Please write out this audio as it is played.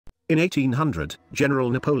In 1800, General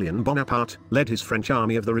Napoleon Bonaparte led his French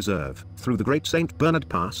army of the reserve through the Great St. Bernard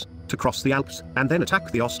Pass to cross the Alps and then attack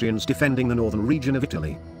the Austrians defending the northern region of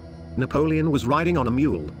Italy. Napoleon was riding on a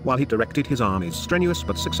mule while he directed his army's strenuous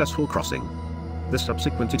but successful crossing. The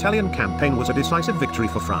subsequent Italian campaign was a decisive victory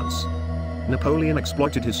for France. Napoleon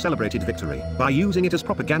exploited his celebrated victory by using it as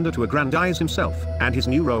propaganda to aggrandize himself and his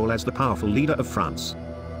new role as the powerful leader of France.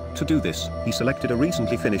 To do this, he selected a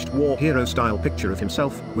recently finished war hero-style picture of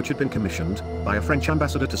himself, which had been commissioned by a French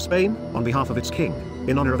ambassador to Spain on behalf of its king,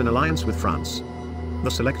 in honor of an alliance with France.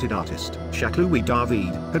 The selected artist, Jacques Louis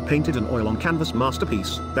David, had painted an oil-on-canvas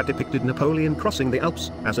masterpiece that depicted Napoleon crossing the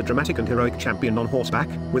Alps as a dramatic and heroic champion on horseback,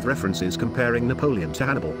 with references comparing Napoleon to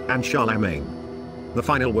Hannibal and Charlemagne. The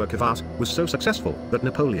final work of art was so successful that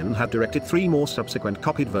Napoleon had directed 3 more subsequent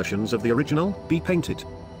copied versions of the original be painted.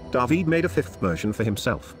 David made a 5th version for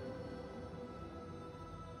himself.